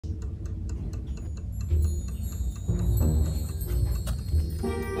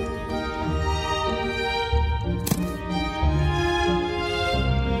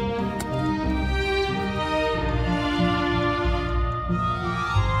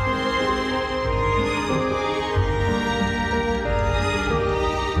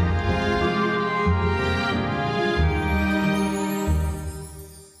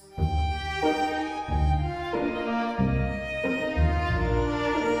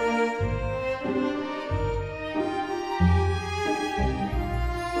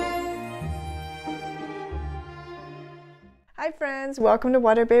friends, welcome to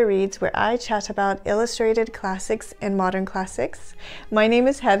Water Bear Reads, where I chat about illustrated classics and modern classics. My name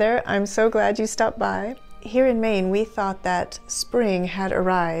is Heather. I'm so glad you stopped by. Here in Maine, we thought that spring had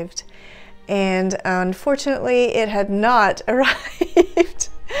arrived, and unfortunately it had not arrived.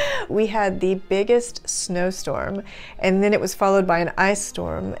 We had the biggest snowstorm, and then it was followed by an ice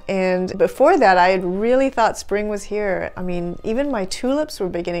storm. And before that, I had really thought spring was here. I mean, even my tulips were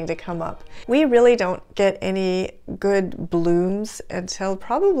beginning to come up. We really don't get any good blooms until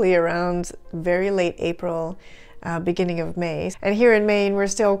probably around very late April, beginning of May. And here in Maine, we're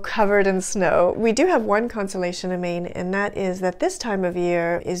still covered in snow. We do have one consolation in Maine, and that is that this time of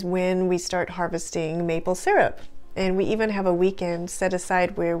year is when we start harvesting maple syrup. And we even have a weekend set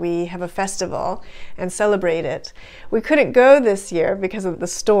aside where we have a festival and celebrate it. We couldn't go this year because of the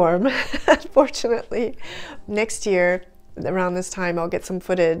storm, unfortunately. Next year, around this time, I'll get some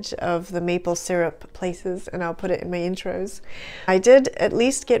footage of the maple syrup places and I'll put it in my intros. I did at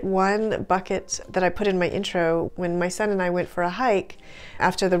least get one bucket that I put in my intro when my son and I went for a hike.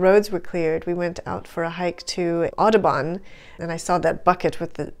 After the roads were cleared, we went out for a hike to Audubon, and I saw that bucket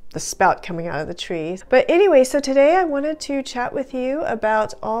with the spout coming out of the tree. But anyway, so today I wanted to chat with you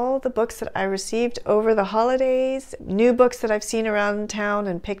about all the books that I received over the holidays, new books that I've seen around town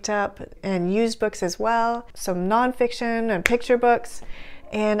and picked up, and used books as well, some nonfiction and picture books.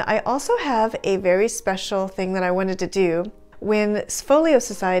 And I also have a very special thing that I wanted to do. When Folio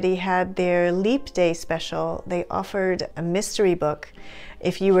Society had their Leap Day special, they offered a mystery book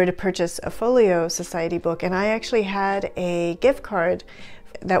if you were to purchase a Folio Society book. And I actually had a gift card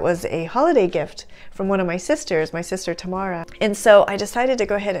that was a holiday gift from one of my sisters, my sister Tamara. And so I decided to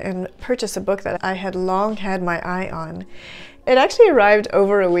go ahead and purchase a book that I had long had my eye on. It actually arrived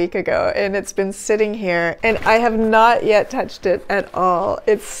over a week ago, and it's been sitting here, and I have not yet touched it at all.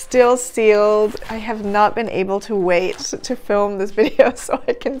 It's still sealed. I have not been able to wait to film this video so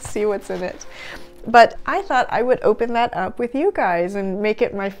I can see what's in it. But I thought I would open that up with you guys and make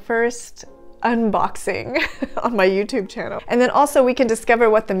it my first unboxing on my YouTube channel. And then also we can discover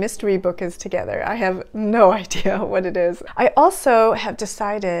what the mystery book is together. I have no idea what it is. I also have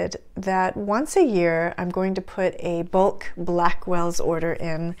decided that once a year I'm going to put a bulk Blackwells order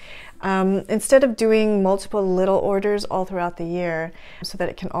in, instead of doing multiple little orders all throughout the year, so that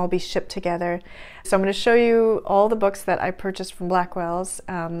it can all be shipped together. So I'm going to show you all the books that I purchased from Blackwells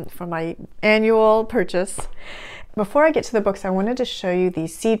for my annual purchase. Before I get to the books, I wanted to show you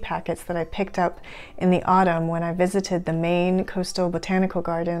these seed packets that I picked up in the autumn when I visited the Maine Coastal Botanical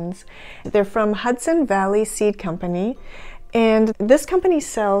Gardens. They're from Hudson Valley Seed Company, and this company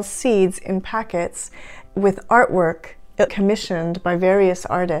sells seeds in packets with artwork commissioned by various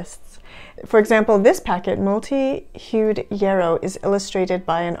artists. For example, this packet, Multi-Hued Yarrow, is illustrated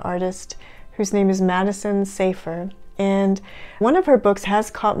by an artist whose name is Madison Safer. And one of her books has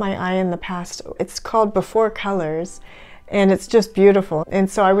caught my eye in the past. It's called Before Colors, and it's just beautiful.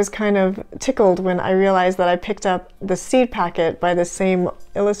 And so I was kind of tickled when I realized that I picked up the seed packet by the same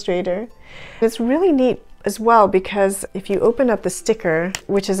illustrator. It's really neat as well because if you open up the sticker,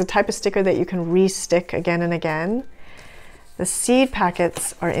 which is a type of sticker that you can re-stick again and again, the seed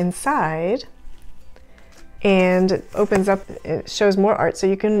packets are inside, and it opens up, it shows more art, so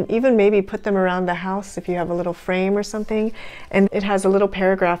you can even maybe put them around the house if you have a little frame or something. And it has a little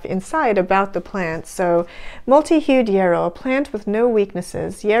paragraph inside about the plant. So, Multi-Hued Yarrow, a plant with no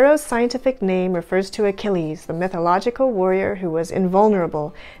weaknesses. Yarrow's scientific name refers to Achilles, the mythological warrior who was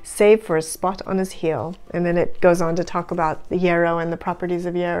invulnerable, save for a spot on his heel. And then it goes on to talk about the yarrow and the properties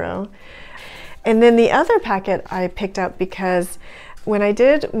of yarrow. And then the other packet I picked up because when I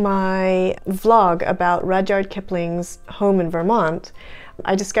did my vlog about Rudyard Kipling's home in Vermont,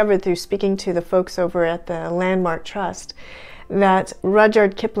 I discovered through speaking to the folks over at the Landmark Trust that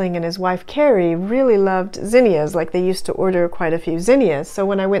Rudyard Kipling and his wife Carrie really loved zinnias, like they used to order quite a few zinnias. So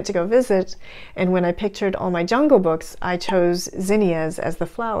when I went to go visit and when I pictured all my jungle books, I chose zinnias as the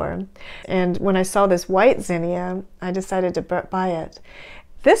flower. And when I saw this white zinnia, I decided to buy it.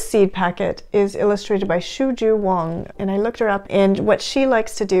 This seed packet is illustrated by Shuju Wong, and I looked her up, and what she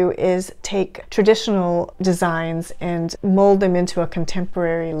likes to do is take traditional designs and mold them into a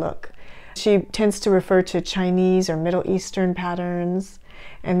contemporary look. She tends to refer to Chinese or Middle Eastern patterns,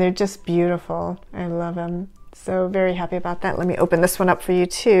 and they're just beautiful. I love them. So very happy about that. Let me open this one up for you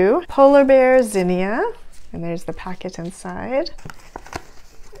too. Polar Bear Zinnia, and there's the packet inside.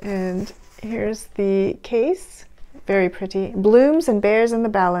 And here's the case. Very pretty. Blooms and bears in the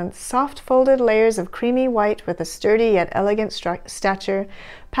balance, soft folded layers of creamy white with a sturdy yet elegant stature.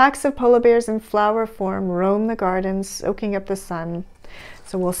 Packs of polar bears in flower form roam the gardens, soaking up the sun.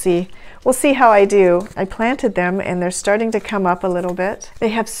 So we'll see how I do. I planted them and they're starting to come up a little bit. They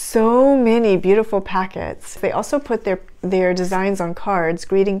have so many beautiful packets. They also put their designs on cards,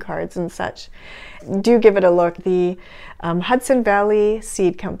 greeting cards and such. Do give it a look. The Hudson Valley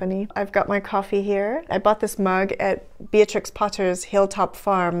Seed Company. I've got my coffee here. I bought this mug at Beatrix Potter's Hilltop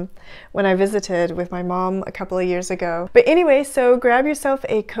Farm when I visited with my mom a couple of years ago. But anyway, so grab yourself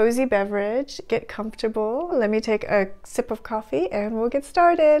a cozy beverage, get comfortable. Let me take a sip of coffee and we'll get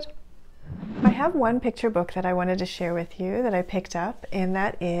started. I have one picture book that I wanted to share with you that I picked up, and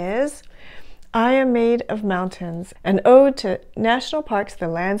that is I Am Made of Mountains, an ode to national parks, the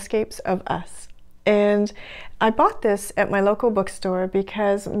landscapes of us. And I bought this at my local bookstore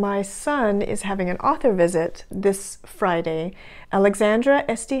because my son is having an author visit this Friday. Alexandra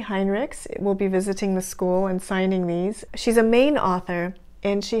S.D. Heinrichs will be visiting the school and signing these. She's a Maine author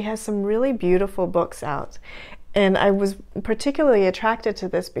and she has some really beautiful books out. And I was particularly attracted to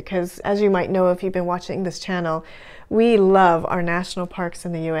this because, as you might know if you've been watching this channel, we love our national parks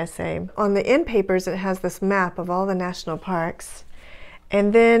in the USA. On the end papers it has this map of all the national parks.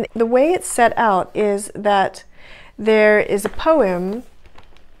 And then the way it's set out is that there is a poem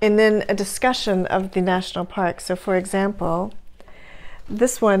and then a discussion of the national park. So for example,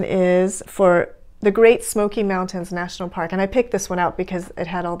 this one is for the Great Smoky Mountains National Park. And I picked this one out because it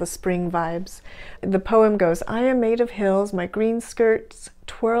had all the spring vibes. The poem goes, I am made of hills, my green skirts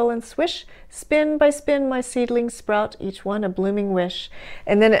twirl and swish, spin by spin my seedlings sprout, each one a blooming wish.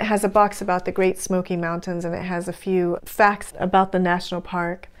 And then it has a box about the Great Smoky Mountains and it has a few facts about the national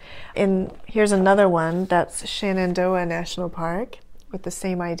park. And here's another one that's Shenandoah National Park with the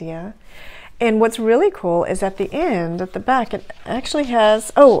same idea. And what's really cool is at the end, at the back, it actually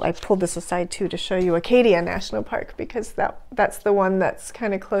has, oh, I pulled this aside too to show you Acadia National Park because that's the one that's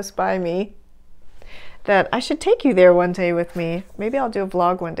kind of close by me. That I should take you there one day with me. Maybe I'll do a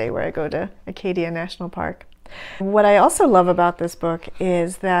vlog one day where I go to Acadia National Park. What I also love about this book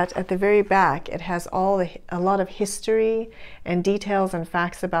is that at the very back it has a lot of history and details and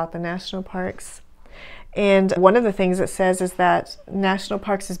facts about the national parks. And one of the things it says is that national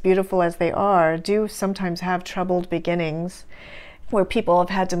parks, as beautiful as they are, do sometimes have troubled beginnings where people have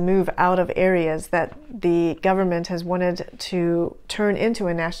had to move out of areas that the government has wanted to turn into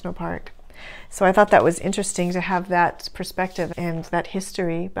a national park. So I thought that was interesting to have that perspective and that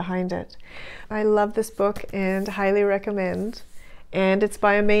history behind it. I love this book and highly recommend. And it's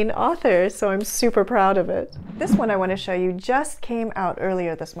by a Maine author, so I'm super proud of it. This one I want to show you just came out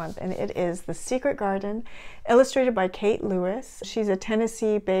earlier this month, and it is The Secret Garden, illustrated by Kate Lewis. She's a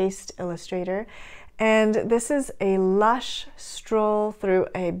Tennessee-based illustrator, and this is a lush stroll through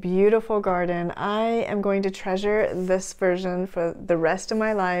a beautiful garden. I am going to treasure this version for the rest of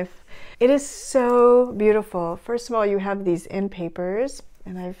my life. It is so beautiful. First of all, you have these end papers,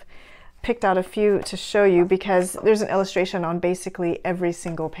 and I've picked out a few to show you because there's an illustration on basically every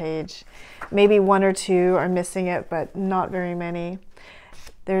single page. Maybe one or two are missing it, but not very many.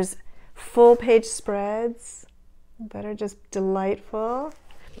 There's full page spreads that are just delightful.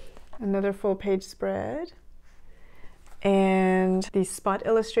 Another full page spread. And these spot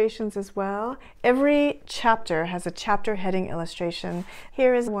illustrations as well. Every chapter has a chapter heading illustration.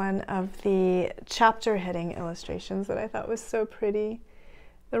 Here is one of the chapter heading illustrations that I thought was so pretty.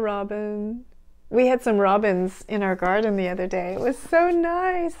 The robin. We had some robins in our garden the other day. It was so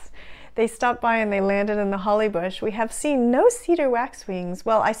nice. They stopped by and they landed in the holly bush. We have seen no cedar waxwings.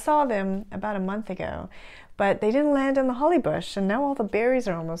 Well, I saw them about a month ago, but they didn't land in the holly bush, and now all the berries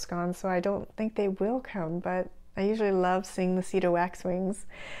are almost gone, so I don't think they will come, but I usually love seeing the cedar waxwings.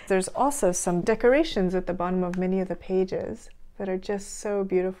 There's also some decorations at the bottom of many of the pages that are just so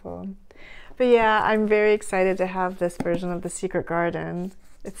beautiful. But yeah, I'm very excited to have this version of The Secret Garden.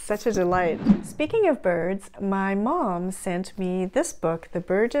 It's such a delight. Speaking of birds, my mom sent me this book, the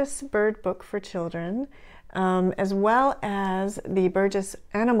Burgess Bird Book for Children, as well as the Burgess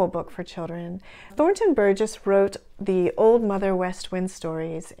Animal Book for Children. Thornton Burgess wrote the Old Mother West Wind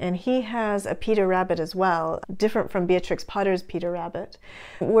stories, and he has a Peter Rabbit as well, different from Beatrix Potter's Peter Rabbit.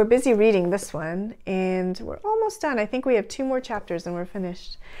 We're busy reading this one, and we're almost done. I think we have 2 more chapters and we're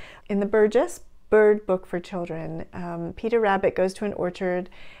finished. In the Burgess Bird Book for Children, Peter Rabbit goes to an orchard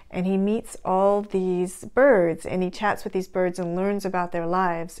and he meets all these birds, and he chats with these birds and learns about their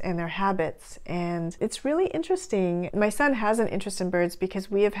lives and their habits, and it's really interesting. My son has an interest in birds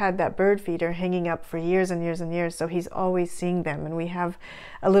because we have had that bird feeder hanging up for years and years and years, so he's always seeing them, and we have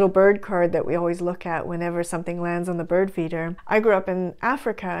a little bird card that we always look at whenever something lands on the bird feeder. I grew up in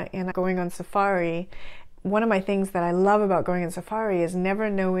Africa and going on safari one of my things that I love about going on safari is never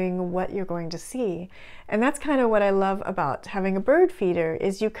knowing what you're going to see. And that's kind of what I love about having a bird feeder,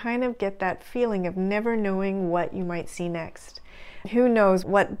 is you kind of get that feeling of never knowing what you might see next. Who knows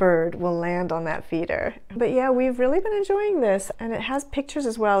what bird will land on that feeder. But yeah, we've really been enjoying this, and it has pictures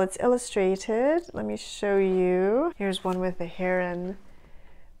as well. It's illustrated. Let me show you. Here's one with the heron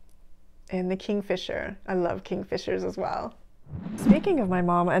and the kingfisher. I love kingfishers as well. Speaking of my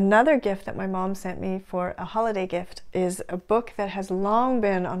mom, another gift that my mom sent me for a holiday gift is a book that has long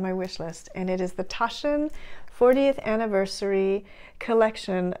been on my wish list, and it is the Taschen 40th Anniversary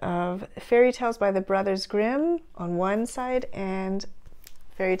collection of fairy tales by the Brothers Grimm on one side and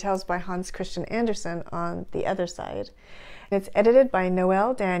fairy tales by Hans Christian Andersen on the other side. It's edited by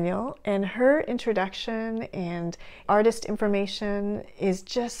Noelle Daniel, and her introduction and artist information is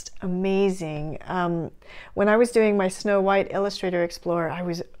just amazing. When I was doing my Snow White Illustrator Explorer, I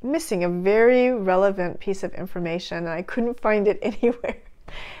was missing a very relevant piece of information, and I couldn't find it anywhere.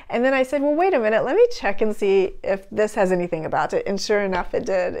 And then I said, well, wait a minute, let me check and see if this has anything about it. And sure enough, it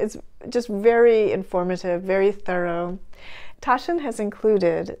did. It's just very informative, very thorough. Taschen has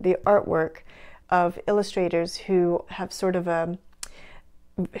included the artwork of illustrators who have sort of a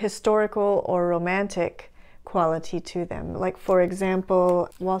historical or romantic quality to them. Like, for example,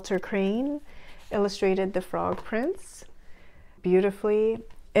 Walter Crane illustrated The Frog Prince beautifully.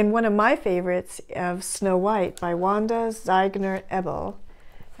 And one of my favorites of Snow White by Wanda Zeigner-Ebel.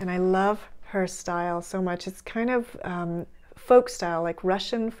 And I love her style so much. It's kind of folk style, like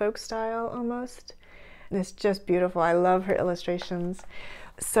Russian folk style almost. And it's just beautiful. I love her illustrations.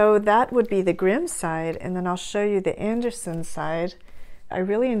 So that would be the Grimm side, and then I'll show you the Andersen side. I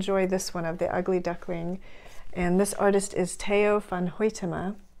really enjoy this one of The Ugly Duckling, and this artist is Theo van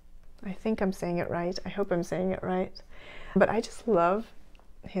Hoytema. I think I'm saying it right. I hope I'm saying it right. But I just love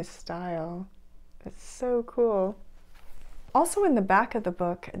his style. It's so cool. Also in the back of the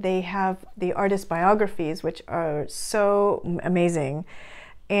book, they have the artist biographies, which are so amazing,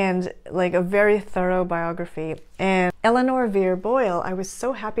 and like a very thorough biography. And Eleanor Vere Boyle, I was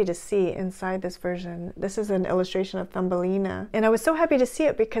so happy to see inside this version. This is an illustration of Thumbelina. And I was so happy to see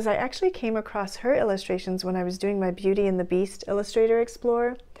it because I actually came across her illustrations when I was doing my Beauty and the Beast Illustrator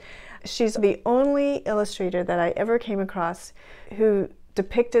Explore. She's the only illustrator that I ever came across who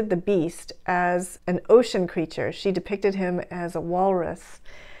depicted the beast as an ocean creature. She depicted him as a walrus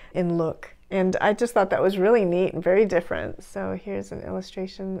in look. And I just thought that was really neat and very different. So here's an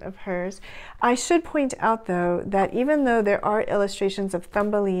illustration of hers. I should point out, though, that even though there are illustrations of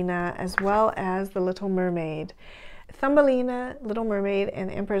Thumbelina as well as the Little Mermaid, Thumbelina, Little Mermaid, and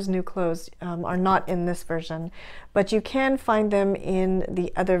Emperor's New Clothes are not in this version, but you can find them in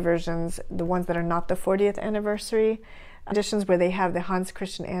the other versions, the ones that are not the 40th anniversary editions, where they have the Hans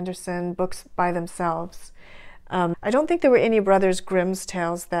Christian Andersen books by themselves. I don't think there were any Brothers Grimm's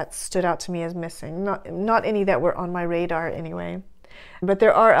tales that stood out to me as missing, not any that were on my radar anyway. But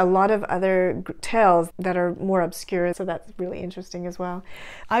there are a lot of other tales that are more obscure, so that's really interesting as well.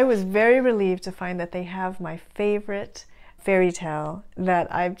 I was very relieved to find that they have my favorite fairy tale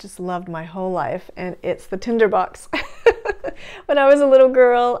that I've just loved my whole life, and it's the Tinderbox. When I was a little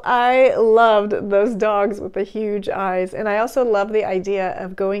girl, I loved those dogs with the huge eyes, and I also loved the idea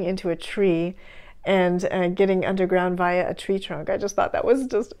of going into a tree and getting underground via a tree trunk. I just thought that was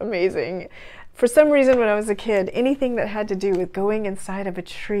just amazing. For some reason, when I was a kid, anything that had to do with going inside of a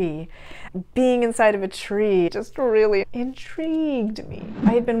tree, being inside of a tree, just really intrigued me.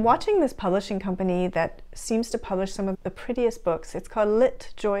 I had been watching this publishing company that seems to publish some of the prettiest books. It's called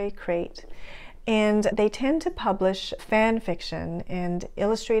Litjoy Crate. And they tend to publish fan fiction and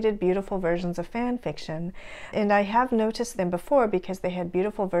illustrated beautiful versions of fan fiction. And I have noticed them before because they had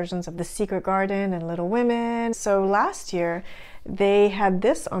beautiful versions of The Secret Garden and Little Women. So last year they had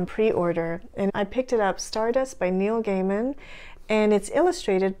this on pre-order, and I picked it up, Stardust by Neil Gaiman, and it's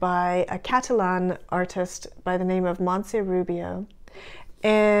illustrated by a Catalan artist by the name of Montse Rubio.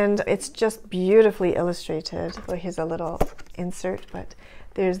 And it's just beautifully illustrated. Well, here's a little insert, but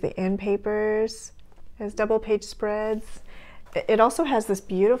there's the end papers, it has double page spreads. It also has this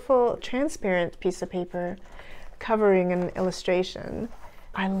beautiful transparent piece of paper covering an illustration.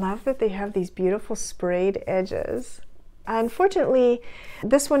 I love that they have these beautiful sprayed edges. Unfortunately,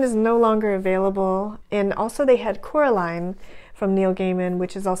 this one is no longer available, and also they had Coraline from Neil Gaiman,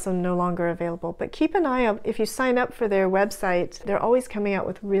 which is also no longer available. But keep an eye out, if you sign up for their website, they're always coming out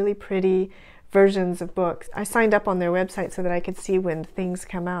with really pretty versions of books. I signed up on their website so that I could see when things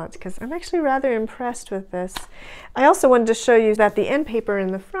come out, because I'm actually rather impressed with this. I also wanted to show you that the end paper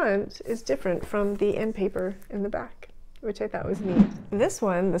in the front is different from the end paper in the back. which I thought was neat. This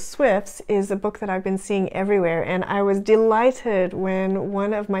one, The Swifts, is a book that I've been seeing everywhere, and I was delighted when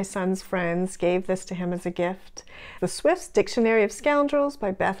one of my son's friends gave this to him as a gift. The Swifts, Dictionary of Scoundrels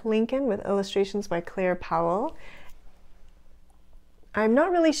by Beth Lincoln with illustrations by Claire Powell. I'm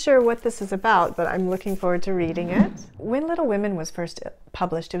not really sure what this is about, but I'm looking forward to reading it. When Little Women was first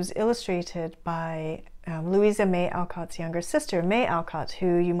published, it was illustrated by Louisa May Alcott's younger sister, May Alcott,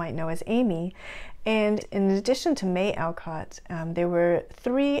 who you might know as Amy. And in addition to May Alcott, there were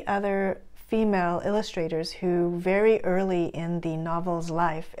 3 other female illustrators who very early in the novel's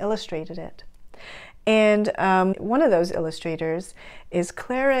life illustrated it. And one of those illustrators is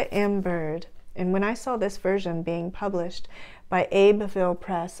Clara M. Bird. And when I saw this version being published by Abbeville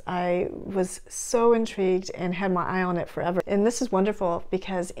Press, I was so intrigued and had my eye on it forever. And this is wonderful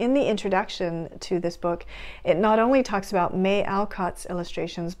because in the introduction to this book, it not only talks about May Alcott's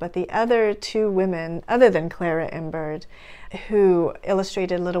illustrations, but the other 2 women, other than Clara M. Bird, who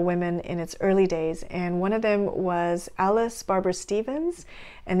illustrated Little Women in its early days. And one of them was Alice Barber Stevens,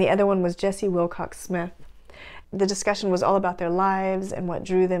 and the other one was Jessie Wilcox Smith. The discussion was all about their lives and what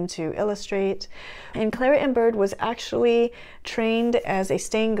drew them to illustrate. And Clara M. Bird was actually trained as a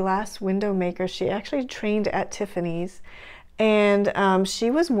stained glass window maker. She actually trained at Tiffany's. And she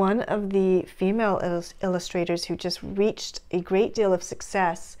was one of the female illustrators who just reached a great deal of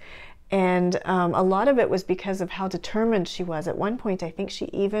success. And a lot of it was because of how determined she was. At one point, I think she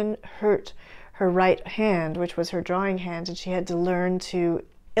even hurt her right hand, which was her drawing hand, and she had to learn to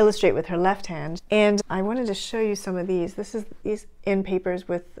illustrate with her left hand. And I wanted to show you some of these. This is these end papers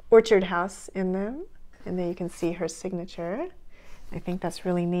with Orchard House in them. And there you can see her signature. I think that's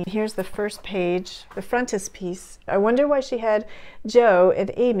really neat. Here's the first page, the frontispiece. I wonder why she had Joe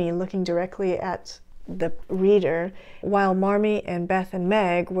and Amy looking directly at the reader, while Marmee and Beth and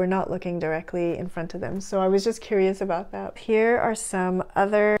Meg were not looking directly in front of them. So I was just curious about that. Here are some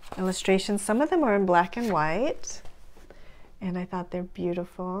other illustrations. Some of them are in black and white, and I thought they're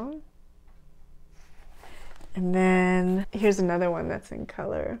beautiful. And then here's another one that's in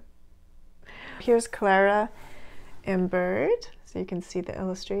color. Here's Clara M. Bird, so you can see the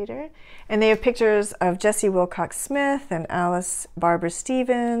illustrator. And they have pictures of Jessie Wilcox Smith and Alice Barber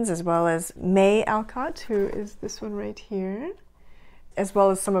Stevens, as well as May Alcott, who is this one right here, as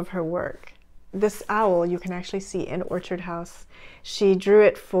well as some of her work. This owl you can actually see in Orchard House. She drew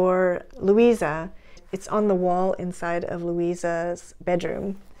it for Louisa. It's on the wall inside of Louisa's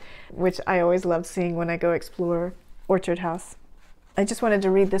bedroom, which I always love seeing when I go explore Orchard House. I just wanted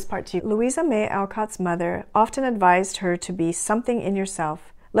to read this part to you. Louisa May Alcott's mother often advised her to be something in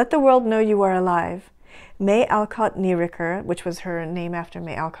yourself. Let the world know you are alive. May Alcott Nieriker, which was her name after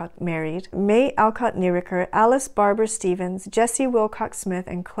May Alcott married, May Alcott Nieriker, Alice Barber Stevens, Jessie Wilcox Smith,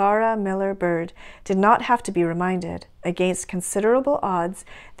 and Clara Miller Bird did not have to be reminded. Against considerable odds,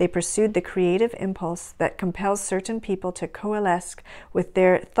 they pursued the creative impulse that compels certain people to coalesce with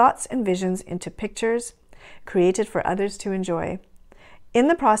their thoughts and visions into pictures created for others to enjoy. In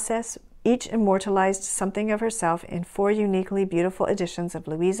the process, each immortalized something of herself in 4 uniquely beautiful editions of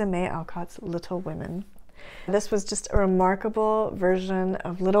Louisa May Alcott's Little Women. This was just a remarkable version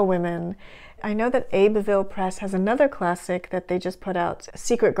of Little Women. I know that Abbeville Press has another classic that they just put out,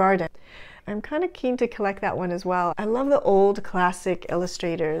 Secret Garden. I'm kind of keen to collect that one as well. I love the old classic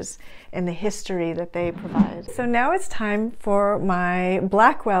illustrators and the history that they provide. So now it's time for my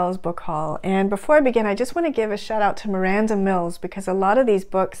Blackwells book haul. And before I begin, I just want to give a shout out to Miranda Mills, because a lot of these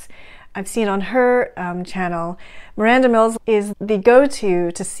books I've seen on her channel. Miranda Mills is the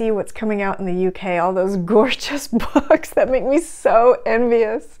go-to to see what's coming out in the UK, all those gorgeous books that make me so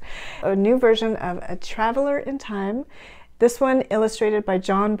envious. A new version of A Traveler in Time. This one illustrated by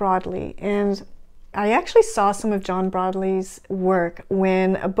John Broadley, and I actually saw some of John Broadley's work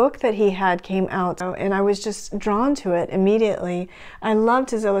when a book that he had came out, and I was just drawn to it immediately. I loved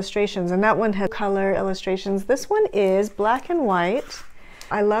his illustrations, and that one had color illustrations. This one is black and white.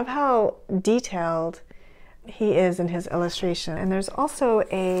 I love how detailed he is in his illustration, and there's also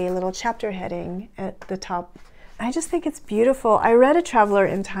a little chapter heading at the top. I just think it's beautiful. I read A Traveler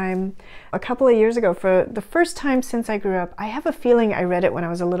in Time a couple of years ago for the first time since I grew up. I have a feeling I read it when I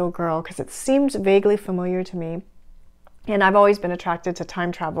was a little girl because it seemed vaguely familiar to me. And I've always been attracted to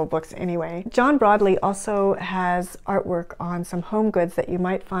time travel books anyway. John Broadley also has artwork on some home goods that you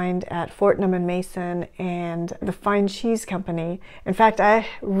might find at Fortnum & Mason and the Fine Cheese Company. In fact, I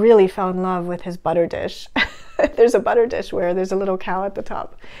really fell in love with his butter dish. There's a butter dish where there's a little cow at the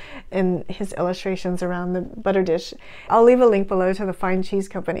top, and his illustrations around the butter dish. I'll leave a link below to the Fine Cheese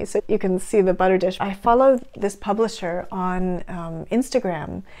Company so you can see the butter dish. I follow this publisher on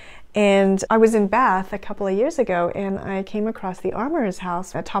Instagram, And I was in Bath a couple of years ago and I came across The Armorer's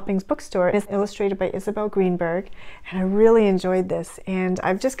House at Topping's bookstore. It's illustrated by Isabel Greenberg, and I really enjoyed this. And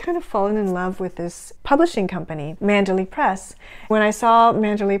I've just kind of fallen in love with this publishing company, Manderley Press. When I saw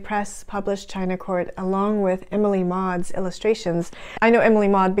Manderley Press publish China Court along with Emily Maud's illustrations, I know Emily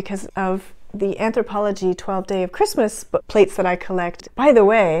Maud because of the Anthropology 12 Day of Christmas plates that I collect. By the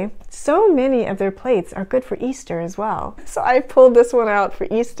way, so many of their plates are good for Easter as well. So I pulled this one out for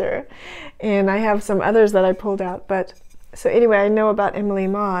Easter, and I have some others that I pulled out. But so anyway, I know about Emily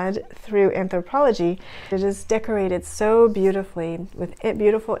Maud through Anthropology. It is decorated so beautifully with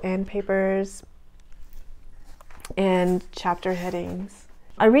beautiful end papers and chapter headings.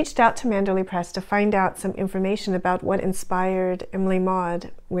 I reached out to Manderley Press to find out some information about what inspired Emily Maud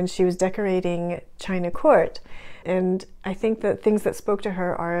when she was decorating China Court. And I think the things that spoke to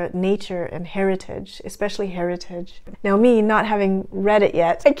her are nature and heritage, especially heritage. Now me, not having read it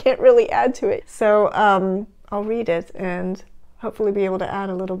yet, I can't really add to it. So I'll read it and hopefully be able to add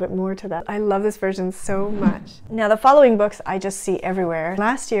a little bit more to that. I love this version so much. Now the following books I just see everywhere.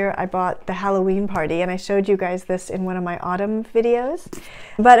 Last year I bought The Halloween Party, and I showed you guys this in one of my autumn videos.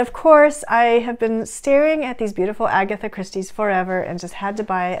 But of course I have been staring at these beautiful Agatha Christie's forever and just had to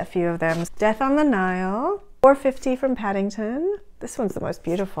buy a few of them. Death on the Nile, 450 from Paddington. This one's the most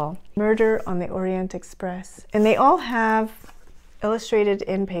beautiful. Murder on the Orient Express. And they all have illustrated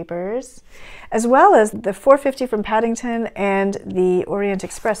end papers, as well as the 450 from Paddington and the Orient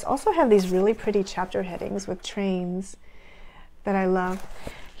Express also have these really pretty chapter headings with trains that I love.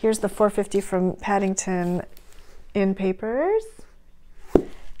 Here's the 450 from Paddington end papers,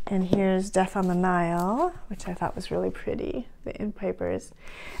 and here's Death on the Nile, which I thought was really pretty, the end papers.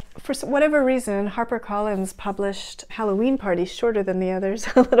 For whatever reason, HarperCollins published Halloween Party shorter than the others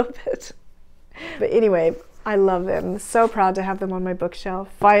a little bit. But anyway, I love them. So proud to have them on my bookshelf.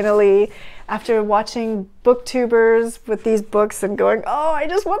 Finally, after watching booktubers with these books and going, oh, I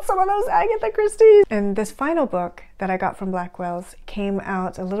just want some of those Agatha Christie's. And this final book that I got from Blackwells came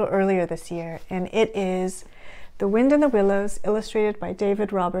out a little earlier this year, and it is The Wind in the Willows, illustrated by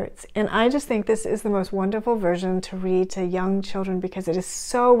David Roberts. And I just think this is the most wonderful version to read to young children because it is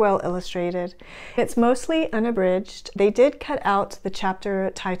so well illustrated. It's mostly unabridged. They did cut out the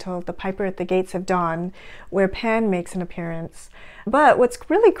chapter titled The Piper at the Gates of Dawn, where Pan makes an appearance. But what's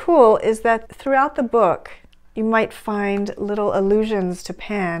really cool is that throughout the book, you might find little allusions to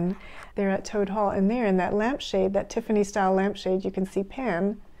Pan. They're at Toad Hall, and there in that lampshade, that Tiffany-style lampshade, you can see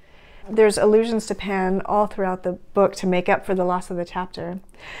Pan. There's allusions to Pan all throughout the book to make up for the loss of the chapter.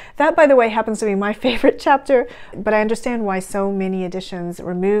 That, by the way, happens to be my favorite chapter, but I understand why so many editions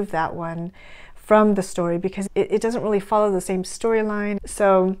remove that one from the story because it doesn't really follow the same storyline.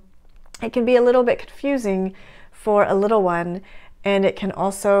 So it can be a little bit confusing for a little one, and it can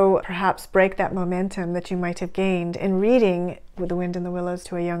also perhaps break that momentum that you might have gained in reading With the Wind in the Willows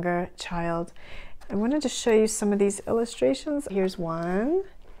to a younger child. I wanted to show you some of these illustrations. Here's one.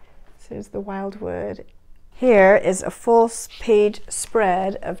 There's the Wildwood. Here is a full-page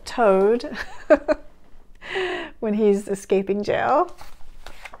spread of Toad when he's escaping jail.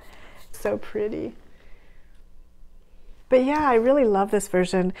 So pretty. But yeah, I really love this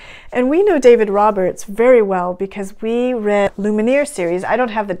version. And we know David Roberts very well because we read Lumineer series. I don't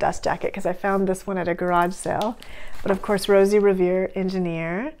have the dust jacket because I found this one at a garage sale. But of course, Rosie Revere,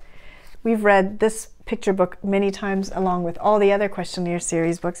 Engineer. We've read this picture book many times along with all the other Questionnaire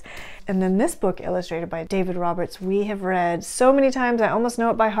series books. And then this book, illustrated by David Roberts, we have read so many times I almost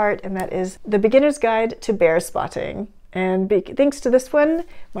know it by heart, and that is The Beginner's Guide to Bear Spotting. And thanks to this one,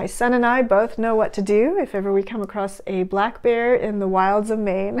 my son and I both know what to do if ever we come across a black bear in the wilds of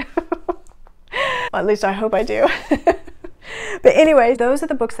Maine. Well, at least I hope I do. But anyway, those are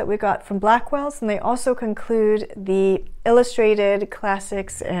the books that we got from Blackwells, and they also conclude the illustrated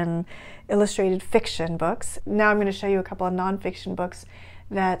classics and illustrated fiction books. Now I'm going to show you a couple of nonfiction books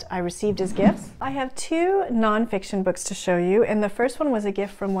that I received as gifts. I have two nonfiction books to show you, and the first one was a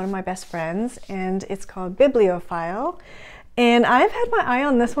gift from one of my best friends, and it's called Bibliophile. And I've had my eye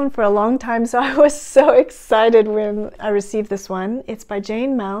on this one for a long time, so I was so excited when I received this one. It's by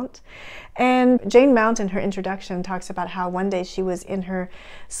Jane Mount. And Jane Mount in her introduction talks about how one day she was in her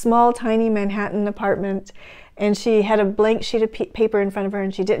small, tiny Manhattan apartment, and she had a blank sheet of paper in front of her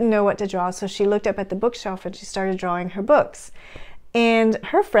and she didn't know what to draw, so she looked up at the bookshelf and she started drawing her books. And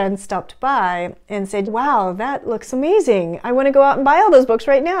her friend stopped by and said, wow, that looks amazing. I want to go out and buy all those books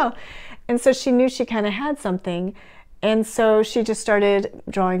right now. And so she knew she kind of had something. And so she just started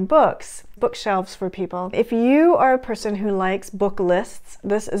drawing books, bookshelves for people. If you are a person who likes book lists,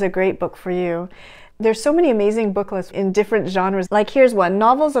 this is a great book for you. There's so many amazing book lists in different genres. Like here's one,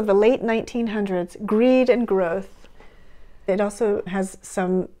 Novels of the Late 1900s, Greed and Growth. It also has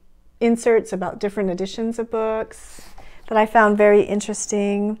some inserts about different editions of books that I found very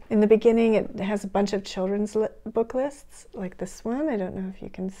interesting. In the beginning, it has a bunch of children's book lists, like this one. I don't know if you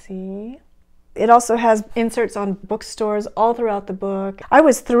can see. It also has inserts on bookstores all throughout the book. I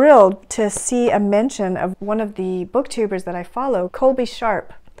was thrilled to see a mention of one of the booktubers that I follow, Colby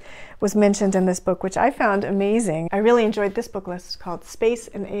Sharp, was mentioned in this book, which I found amazing. I really enjoyed this book list called Space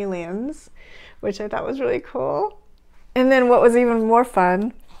and Aliens, which I thought was really cool. And then what was even more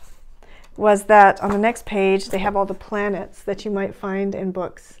fun was that on the next page, they have all the planets that you might find in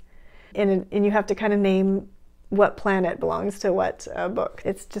books. And you have to kind of name what planet belongs to what book.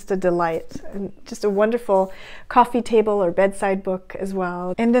 It's just a delight, and just a wonderful coffee table or bedside book as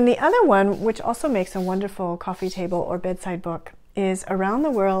well. And then the other one, which also makes a wonderful coffee table or bedside book, is Around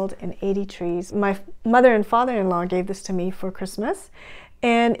the World in 80 Trees. My mother and father-in-law gave this to me for Christmas,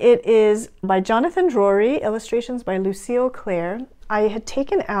 and it is by Jonathan Drury, illustrations by Lucille Clare. I had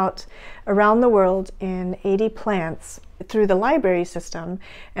taken out Around the World in 80 Plants through the library system,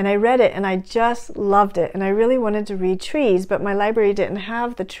 and I read it and I just loved it, and I really wanted to read trees, but my library didn't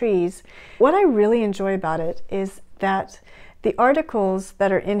have the trees. What I really enjoy about it is that the articles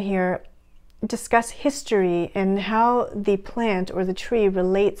that are in here discuss history and how the plant or the tree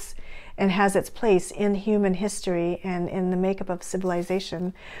relates and has its place in human history and in the makeup of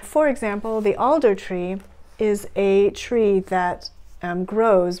civilization. For example, the alder tree is a tree that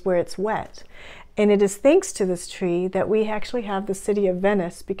grows where it's wet. And it is thanks to this tree that we actually have the city of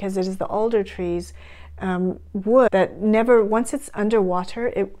Venice, because it is the alder tree's wood that never, once it's underwater,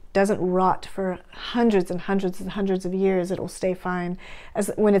 it doesn't rot for hundreds and hundreds and hundreds of years. It will stay fine.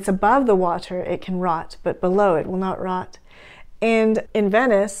 As when it's above the water, it can rot, but below it will not rot. And in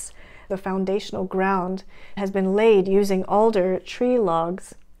Venice, the foundational ground has been laid using alder tree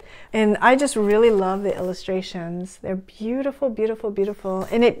logs. And I just really love the illustrations. They're beautiful, beautiful, beautiful.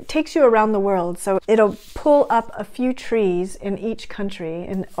 And it takes you around the world. So it'll pull up a few trees in each country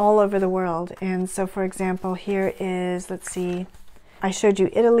and all over the world. And so, for example, here is, let's see, I showed you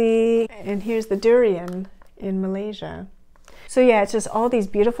Italy, and here's the durian in Malaysia. So yeah, it's just all these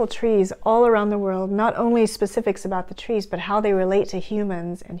beautiful trees all around the world, not only specifics about the trees, but how they relate to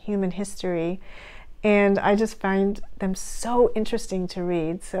humans and human history. And I just find them so interesting to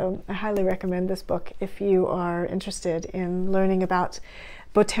read. So I highly recommend this book if you are interested in learning about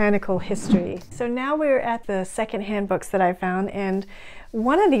botanical history. So now we're at the secondhand books that I found, and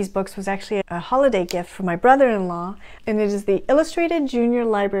one of these books was actually a holiday gift for my brother-in-law, and it is the Illustrated Junior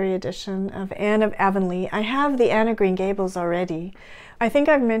Library Edition of Anne of Avonlea. I have the Anne of Green Gables already. I think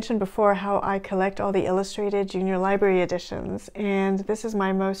I've mentioned before how I collect all the Illustrated Junior Library editions, and this is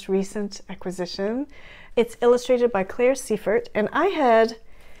my most recent acquisition. It's illustrated by Claire Seifert, and I had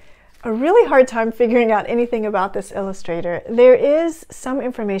a really hard time figuring out anything about this illustrator. There is some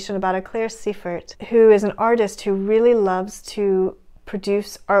information about a Claire Seifert, who is an artist who really loves to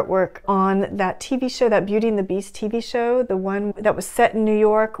produce artwork on that TV show, that Beauty and the Beast TV show, the one that was set in New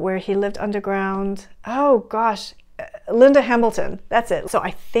York where he lived underground. Oh gosh, Linda Hamilton, that's it. So I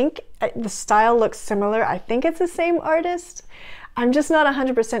think the style looks similar. I think it's the same artist. I'm just not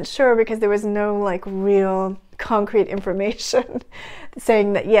 100% sure because there was no like real concrete information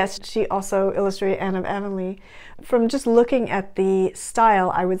saying that yes, she also illustrated Anne of Avonlea. From just looking at the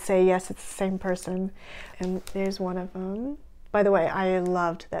style, I would say yes, it's the same person. And there's one of them. By the way, I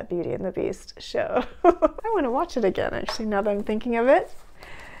loved that Beauty and the Beast show. I want to watch it again, actually, now that I'm thinking of it.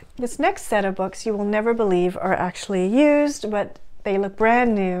 This next set of books you will never believe are actually used, but they look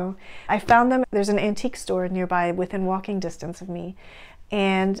brand new. I found them, there's an antique store nearby within walking distance of me.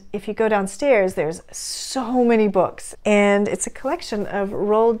 And if you go downstairs, there's so many books. And it's a collection of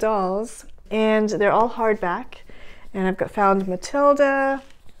rolled dolls, and they're all hardback. And I've found Matilda,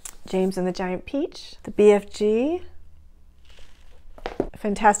 James and the Giant Peach, the BFG,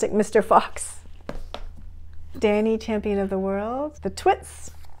 Fantastic Mr. Fox, Danny, Champion of the World, the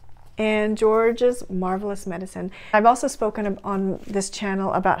Twits, and George's Marvelous Medicine. I've also spoken on this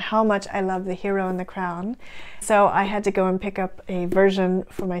channel about how much I love The Hero and the Crown. So I had to go and pick up a version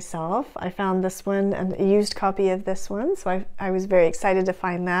for myself. I found this one, and a used copy of this one, so I was very excited to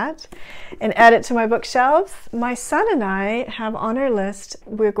find that and add it to my bookshelves. My son and I have on our list,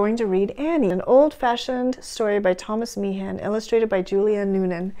 we're going to read Annie, an old-fashioned story by Thomas Meehan, illustrated by Julia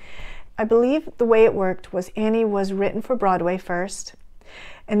Noonan. I believe the way it worked was Annie was written for Broadway first,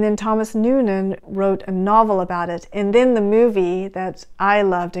 and then Thomas Noonan wrote a novel about it, and then the movie that I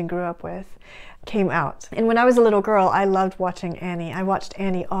loved and grew up with. came out. And when I was a little girl, I loved watching Annie. I watched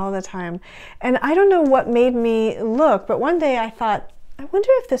Annie all the time. And I don't know what made me look, but one day I thought, I wonder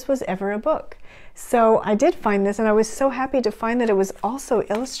if this was ever a book. So I did find this, and I was so happy to find that it was also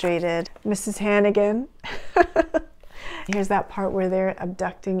illustrated. Mrs. Hannigan. Here's that part where they're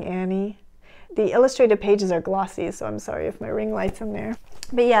abducting Annie. The illustrated pages are glossy, so I'm sorry if my ring light's in there.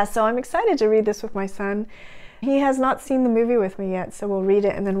 But yeah, so I'm excited to read this with my son. He has not seen the movie with me yet, so we'll read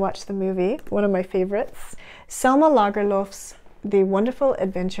it and then watch the movie. One of my favorites. Selma Lagerlöf's The Wonderful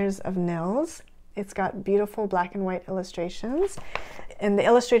Adventures of Nils. It's got beautiful black and white illustrations. And the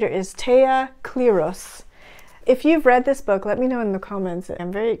illustrator is Thea Kliros. If you've read this book, let me know in the comments.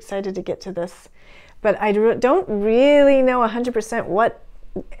 I'm very excited to get to this. But I don't really know 100% what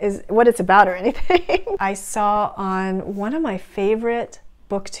it's about or anything. I saw on one of my favorite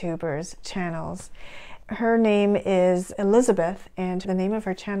booktubers channels. Her name is Elizabeth, and the name of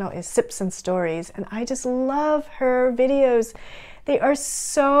her channel is Sips and Stories, and I just love her videos. They are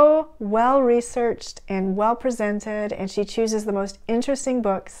so well researched and well presented, and she chooses the most interesting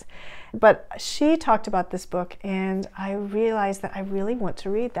books. But she talked about this book, and I realized that I really want to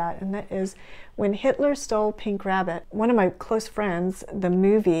read that, and that is When Hitler Stole Pink Rabbit. One of my close friends, the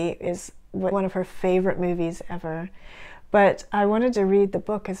movie is one of her favorite movies ever. But I wanted to read the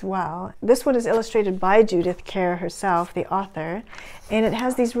book as well. This one is illustrated by Judith Kerr herself, the author, and it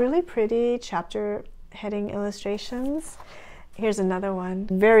has these really pretty chapter heading illustrations. Here's another one.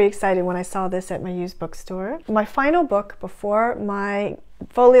 Very excited when I saw this at my used bookstore. My final book before my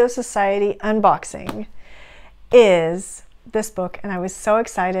Folio Society unboxing is this book, and I was so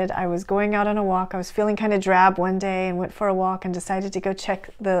excited. I was going out on a walk. I was feeling kind of drab one day and went for a walk and decided to go check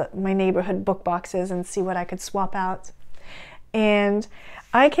my neighborhood book boxes and see what I could swap out. And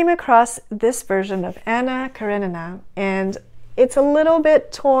I came across this version of Anna Karenina, and it's a little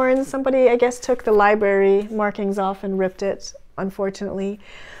bit torn. Somebody, I guess, took the library markings off and ripped it, unfortunately.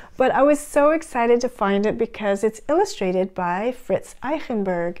 But I was so excited to find it because it's illustrated by Fritz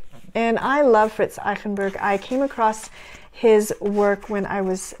Eichenberg. And I love Fritz Eichenberg. I came across his work when I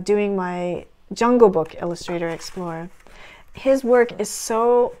was doing my Jungle Book Illustrator Explore. His work is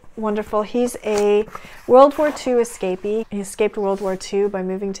so wonderful. He's a World War II escapee. He escaped World War II by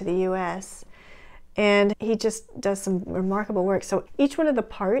moving to the US. And he just does some remarkable work. So each one of the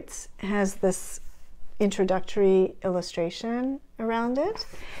parts has this introductory illustration around it.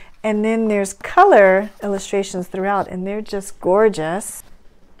 And then there's color illustrations throughout, and they're just gorgeous.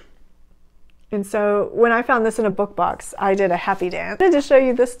 And so when I found this in a book box, I did a happy dance. I wanted to show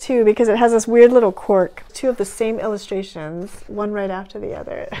you this too because it has this weird little quirk. Two of the same illustrations, one right after the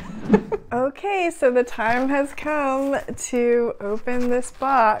other. Okay, so the time has come to open this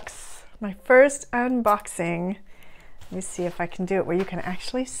box. My first unboxing. Let me see if I can do it where you can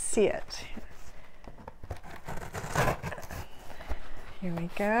actually see it. Here we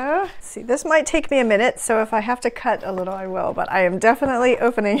go. See, this might take me a minute, so if I have to cut a little, I will, but I am definitely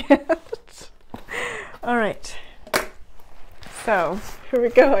opening it. All right, so here we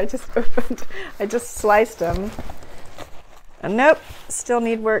go. I just sliced them. And nope, still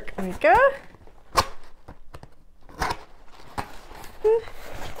need work. There we go.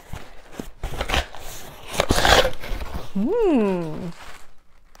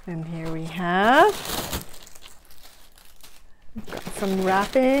 And here we have got some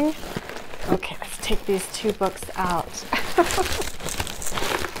wrapping. Okay, let's take these two books out.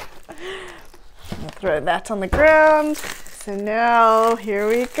 I'll throw that on the ground. So now, here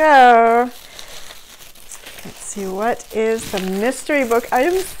we go. Let's see, what is the mystery book? I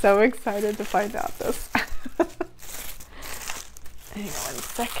am so excited to find out this. Hang on 1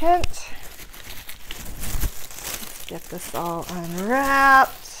 second. Let's get this all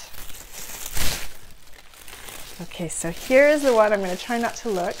unwrapped. Okay, so here's the one. I'm going to try not to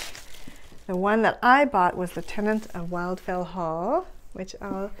look. The one that I bought was The Tenant of Wildfell Hall, which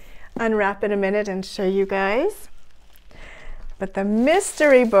I'll unwrap in a minute and show you guys. But the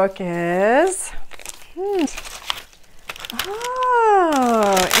mystery book is...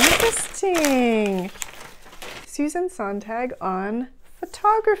 Oh, interesting. Susan Sontag on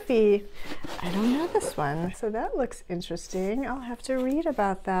photography. I don't know this one. So that looks interesting. I'll have to read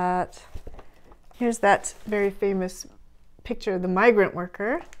about that. Here's that very famous picture of the migrant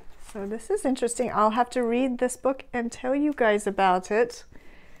worker. So this is interesting. I'll have to read this book and tell you guys about it.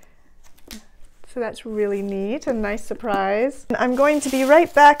 So that's really neat, a nice surprise. I'm going to be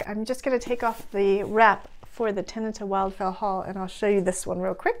right back. I'm just going to take off the wrap for The Tenant of Wildfell Hall, and I'll show you this one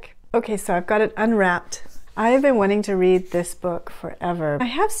real quick. Okay, so I've got it unwrapped. I've been wanting to read this book forever. I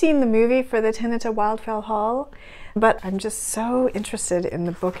have seen the movie for the Tinata Wildfell Hall, but I'm just so interested in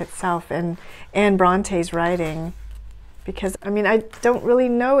the book itself and Anne Bronte's writing, because I mean, I don't really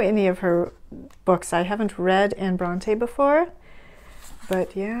know any of her books. I haven't read Anne Bronte before,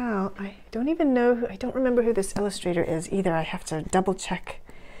 but yeah, I don't remember who this illustrator is either. I have to double check.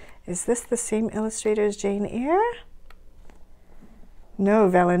 Is this the same illustrator as Jane Eyre? No,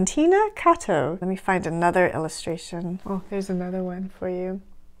 Valentina Cato. Let me find another illustration. Oh, there's another one for you.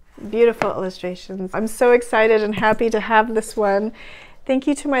 Beautiful illustrations. I'm so excited and happy to have this one. Thank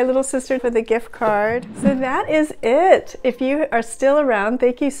you to my little sister for the gift card. So that is it. If you are still around,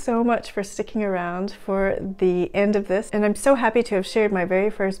 thank you so much for sticking around for the end of this. And I'm so happy to have shared my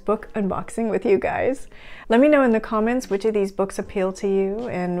very first book unboxing with you guys. Let me know in the comments which of these books appeal to you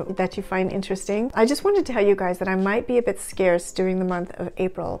and that you find interesting. I just wanted to tell you guys that I might be a bit scarce during the month of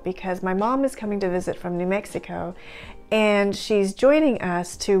April because my mom is coming to visit from New Mexico, and she's joining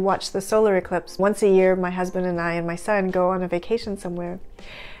us to watch the solar eclipse. Once a year, my husband and I and my son go on a vacation somewhere.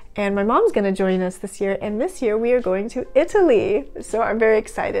 And my mom's gonna join us this year, and this year we are going to Italy. So I'm very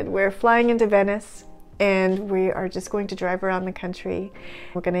excited. We're flying into Venice, and we are just going to drive around the country.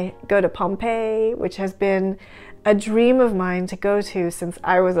 We're gonna go to Pompeii, which has been a dream of mine to go to since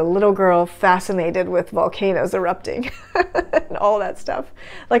I was a little girl fascinated with volcanoes erupting and all that stuff,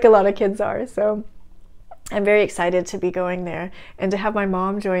 like a lot of kids are. So I'm very excited to be going there and to have my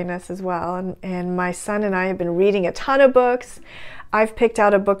mom join us as well. And my son and I have been reading a ton of books. I've picked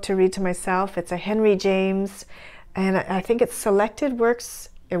out a book to read to myself. It's a Henry James, and I think it's Selected Works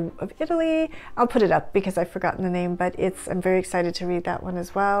of Italy. I'll put it up because I've forgotten the name, but I'm very excited to read that one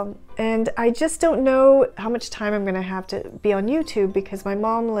as well. And I just don't know how much time I'm gonna have to be on YouTube because my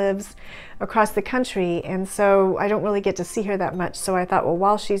mom lives across the country, and so I don't really get to see her that much. So I thought, well,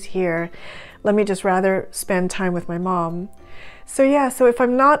 while she's here, let me just rather spend time with my mom. So yeah, so if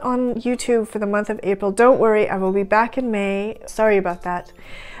I'm not on YouTube for the month of April, don't worry, I will be back in May. Sorry about that.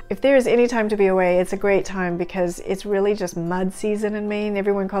 If there is any time to be away, it's a great time because it's really just mud season in Maine.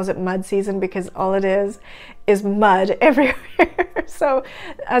 Everyone calls it mud season because all it is mud everywhere. So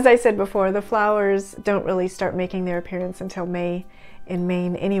as I said before, the flowers don't really start making their appearance until May in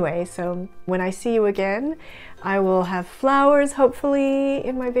Maine anyway. So when I see you again, I will have flowers hopefully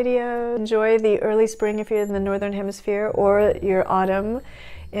in my video. Enjoy the early spring if you're in the northern hemisphere, or your autumn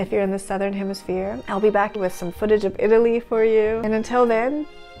if you're in the southern hemisphere. I'll be back with some footage of Italy for you. And until then,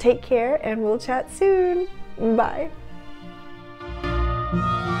 take care and we'll chat soon. Bye.